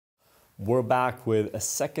We're back with a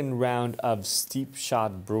second round of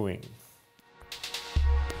SteepShot brewing.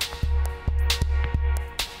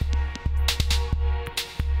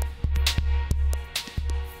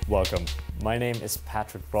 Welcome, my name is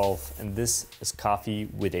Patrick Rolfe and this is Coffee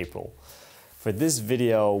with April. For this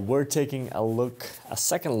video, we're taking a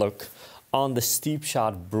second look on the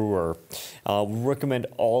SteepShot brewer. We recommend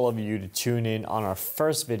all of you to tune in on our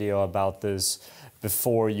first video about this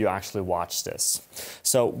before you actually watch this.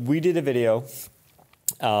 So we did a video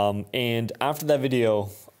and after that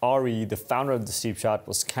video, Ari, the founder of the SteepShot,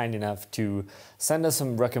 was kind enough to send us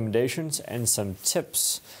some recommendations and some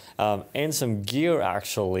tips and some gear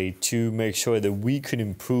actually to make sure that we could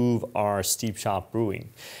improve our SteepShot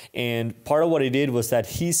brewing. And part of what he did was that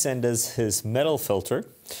he sent us his metal filter,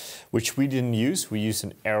 which we didn't use. We used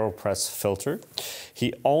an AeroPress filter.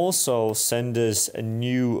 He also sent us a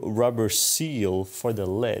new rubber seal for the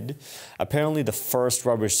lid. Apparently the first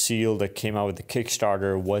rubber seal that came out with the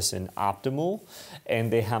Kickstarter wasn't optimal,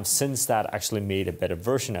 and they have since that actually made a better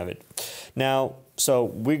version of it. Now, so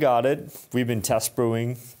we got it. We've been test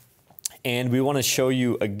brewing, and we want to show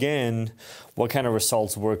you again what kind of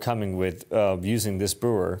results we're coming with using this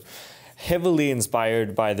brewer. Heavily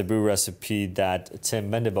inspired by the brew recipe that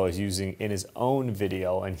Tim Mendebo is using in his own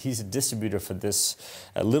video, and he's a distributor for this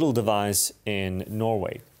little device in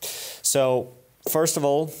Norway. So first of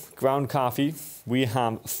all, ground coffee. We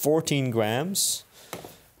have 14 grams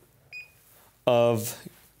of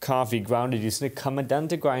coffee grounded using a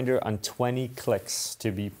Commandante grinder on 20 clicks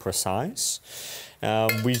to be precise.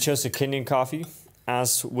 We chose a Kenyan coffee.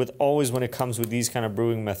 As with always when it comes with these kind of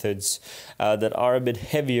brewing methods that are a bit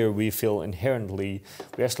heavier, we feel inherently,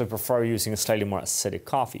 we actually prefer using a slightly more acidic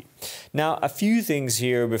coffee. Now, a few things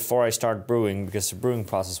here before I start brewing, because the brewing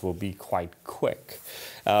process will be quite quick.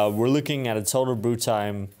 We're looking at a total brew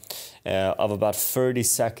time of about 30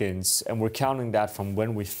 seconds, and we're counting that from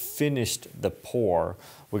when we finished the pour.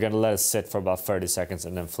 We're going to let it sit for about 30 seconds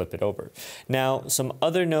and then flip it over. Now, some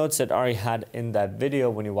other notes that Ari had in that video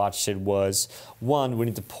when you watched it was, one, we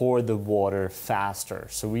need to pour the water faster.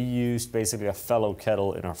 So we used basically a fellow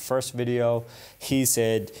kettle in our first video. He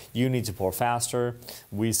said, you need to pour faster.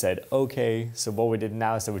 We said, okay. So what we did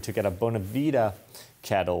now is that we took out a Bonavita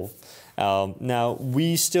kettle. Now,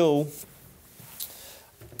 we still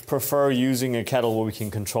prefer using a kettle where we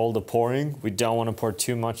can control the pouring. We don't want to pour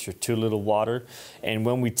too much or too little water. And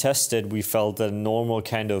when we tested, we felt that a normal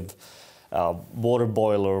kind of water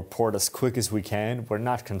boiler poured as quick as we can. We're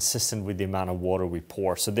not consistent with the amount of water we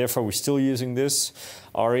pour. So therefore, we're still using this.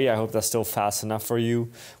 Ari, I hope that's still fast enough for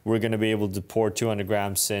you. We're going to be able to pour 200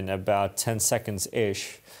 grams in about 10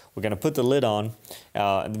 seconds-ish. We're going to put the lid on,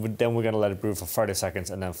 and then we're going to let it brew for 30 seconds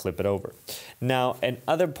and then flip it over. Now,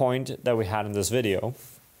 another point that we had in this video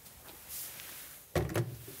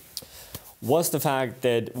was the fact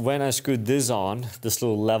that when I screwed this on, this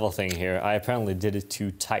little level thing here, I apparently did it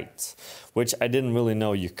too tight, which I didn't really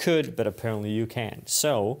know you could, but apparently you can.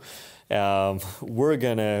 So we're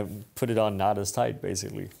gonna put it on not as tight,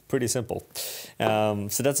 basically. Pretty simple.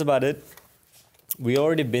 So that's about it. We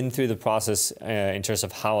already been through the process in terms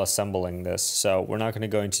of how assembling this, so we're not gonna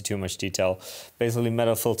go into too much detail. Basically,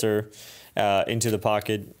 metal filter into the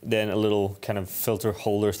pocket, then a little kind of filter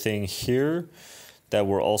holder thing here that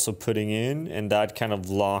we're also putting in, and that kind of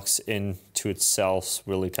locks into itself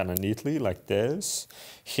really kind of neatly like this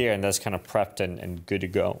here, and that's kind of prepped and good to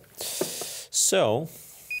go. So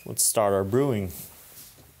let's start our brewing.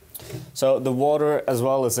 So the water as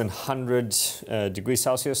well is in 100 degrees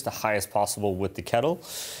Celsius, the highest possible with the kettle.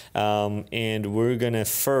 And we're gonna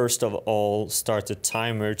first of all start the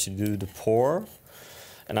timer to do the pour.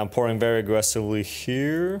 And I'm pouring very aggressively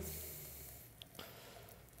here.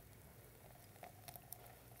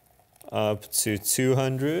 Up to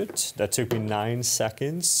 200. That took me 9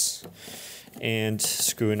 seconds. And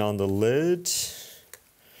screwing on the lid.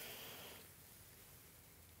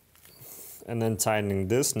 And then tightening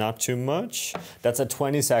this, not too much. That's at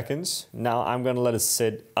 20 seconds. Now I'm gonna let it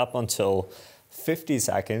sit up until 50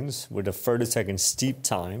 seconds with a 30-second steep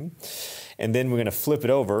time. And then we're gonna flip it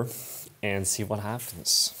over and see what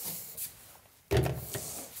happens. Yeah.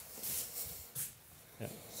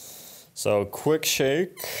 So quick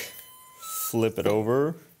shake. Flip it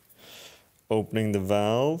over, opening the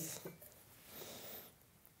valve.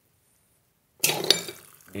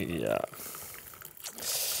 Yeah.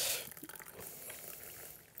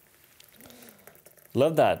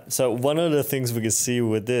 Love that. So one of the things we can see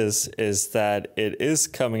with this is that it is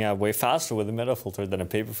coming out way faster with a metal filter than a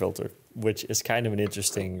paper filter, which is kind of an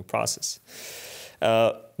interesting process.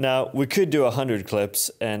 Now, we could do 100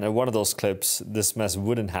 clips, and at one of those clips, this mess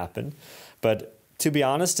wouldn't happen. But To be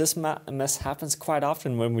honest, this mess happens quite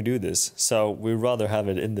often when we do this, so we'd rather have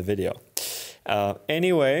it in the video.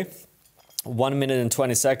 Anyway, 1 minute and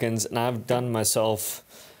 20 seconds, and I've done myself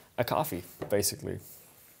a coffee, basically.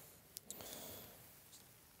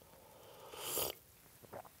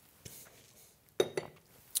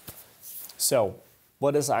 So,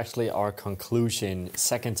 what is actually our conclusion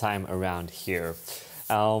second time around here?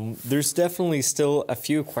 There's definitely still a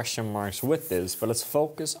few question marks with this, but let's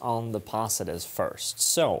focus on the positives first.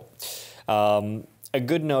 So, a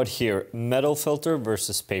good note here, metal filter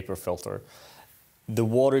versus paper filter. The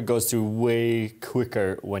water goes through way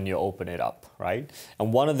quicker when you open it up, right?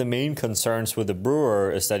 And one of the main concerns with the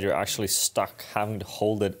brewer is that you're actually stuck having to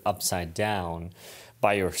hold it upside down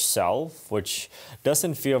by yourself, which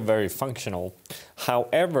doesn't feel very functional.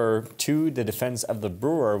 However, to the defense of the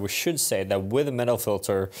brewer, we should say that with a metal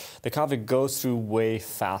filter, the coffee goes through way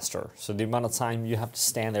faster. So the amount of time you have to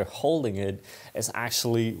stand there holding it is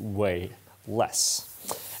actually way less.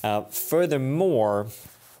 Furthermore,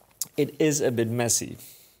 it is a bit messy,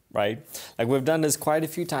 right? Like we've done this quite a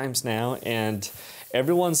few times now, and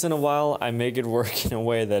every once in a while I make it work in a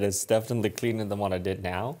way that is definitely cleaner than what I did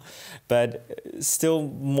now. But still,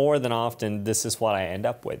 more than often, this is what I end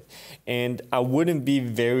up with. And I wouldn't be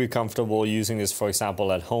very comfortable using this, for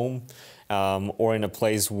example, at home or in a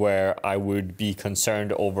place where I would be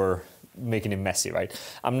concerned over making it messy, right?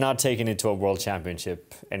 I'm not taking it to a world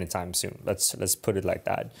championship anytime soon. Let's put it like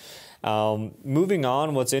that. Moving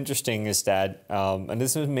on, what's interesting is that, and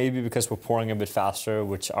this is maybe because we're pouring a bit faster,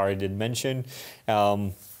 which Ari did mention,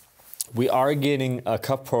 we are getting a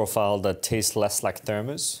cup profile that tastes less like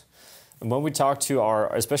thermos. And when we talk to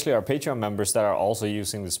especially our Patreon members that are also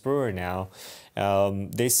using this brewer now,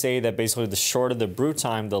 they say that basically the shorter the brew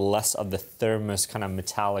time, the less of the thermos kind of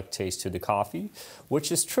metallic taste to the coffee,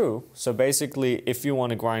 which is true. So basically, if you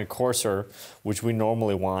want to grind coarser, which we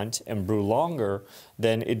normally want, and brew longer,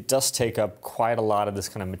 then it does take up quite a lot of this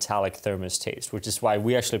kind of metallic thermos taste, which is why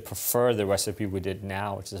we actually prefer the recipe we did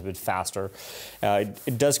now, which is a bit faster.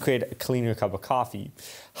 It does create a cleaner cup of coffee.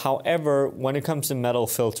 However, when it comes to metal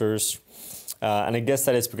filters, and I guess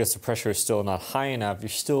that is because the pressure is still not high enough, you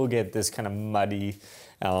still get this kind of muddy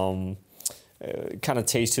kind of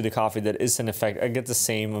taste to the coffee that is in effect. I get the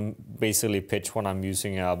same basically pitch when I'm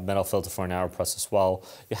using a metal filter for an AeroPress as well.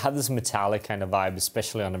 You have this metallic kind of vibe,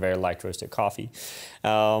 especially on a very light roasted coffee.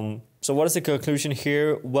 So what is the conclusion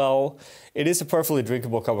here? Well, it is a perfectly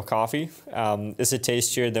drinkable cup of coffee. Is it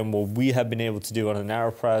tastier than what we have been able to do on an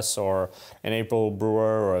AeroPress or an April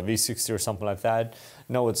brewer or a V60 or something like that?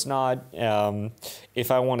 No, it's not. If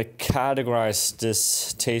I want to categorize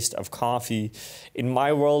this taste of coffee, in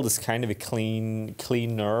my world, it's kind of a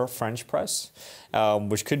cleaner French press,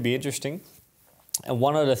 which could be interesting. And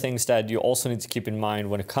one of the things that you also need to keep in mind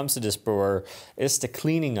when it comes to this brewer is the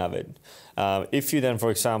cleaning of it. If you then,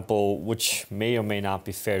 for example, which may or may not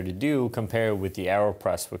be fair to do, compare with the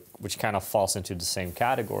AeroPress, which kind of falls into the same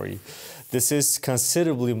category, this is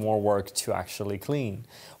considerably more work to actually clean,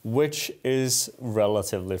 which is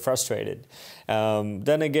relatively frustrating.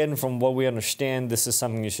 Then again, from what we understand, this is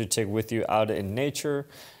something you should take with you out in nature,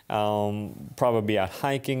 probably out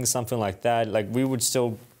hiking, something like that. Like we would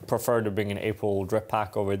still prefer to bring an April drip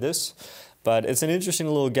pack over this. But it's an interesting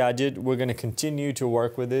little gadget. We're going to continue to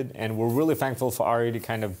work with it, and we're really thankful for Ari to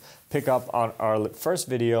kind of pick up on our first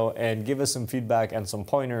video and give us some feedback and some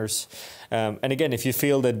pointers. And again, if you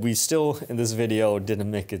feel that we still in this video didn't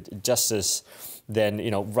make it justice, then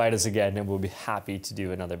write us again and we'll be happy to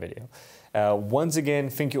do another video. Once again,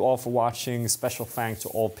 thank you all for watching. Special thanks to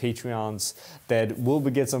all Patreons that will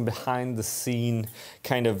get some behind the scene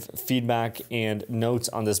kind of feedback and notes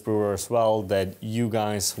on this brewer as well that you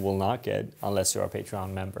guys will not get unless you're a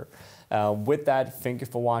Patreon member. With that, thank you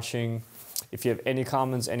for watching. If you have any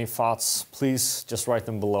comments, any thoughts, please just write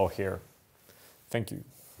them below here. Thank you.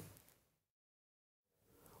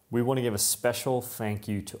 We want to give a special thank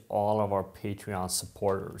you to all of our Patreon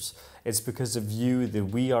supporters. It's because of you that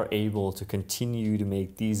we are able to continue to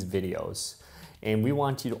make these videos. And we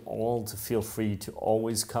want you all to feel free to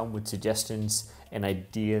always come with suggestions and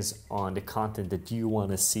ideas on the content that you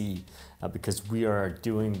want to see because we are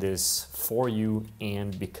doing this for you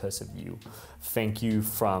and because of you. Thank you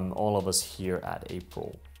from all of us here at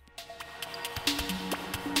April.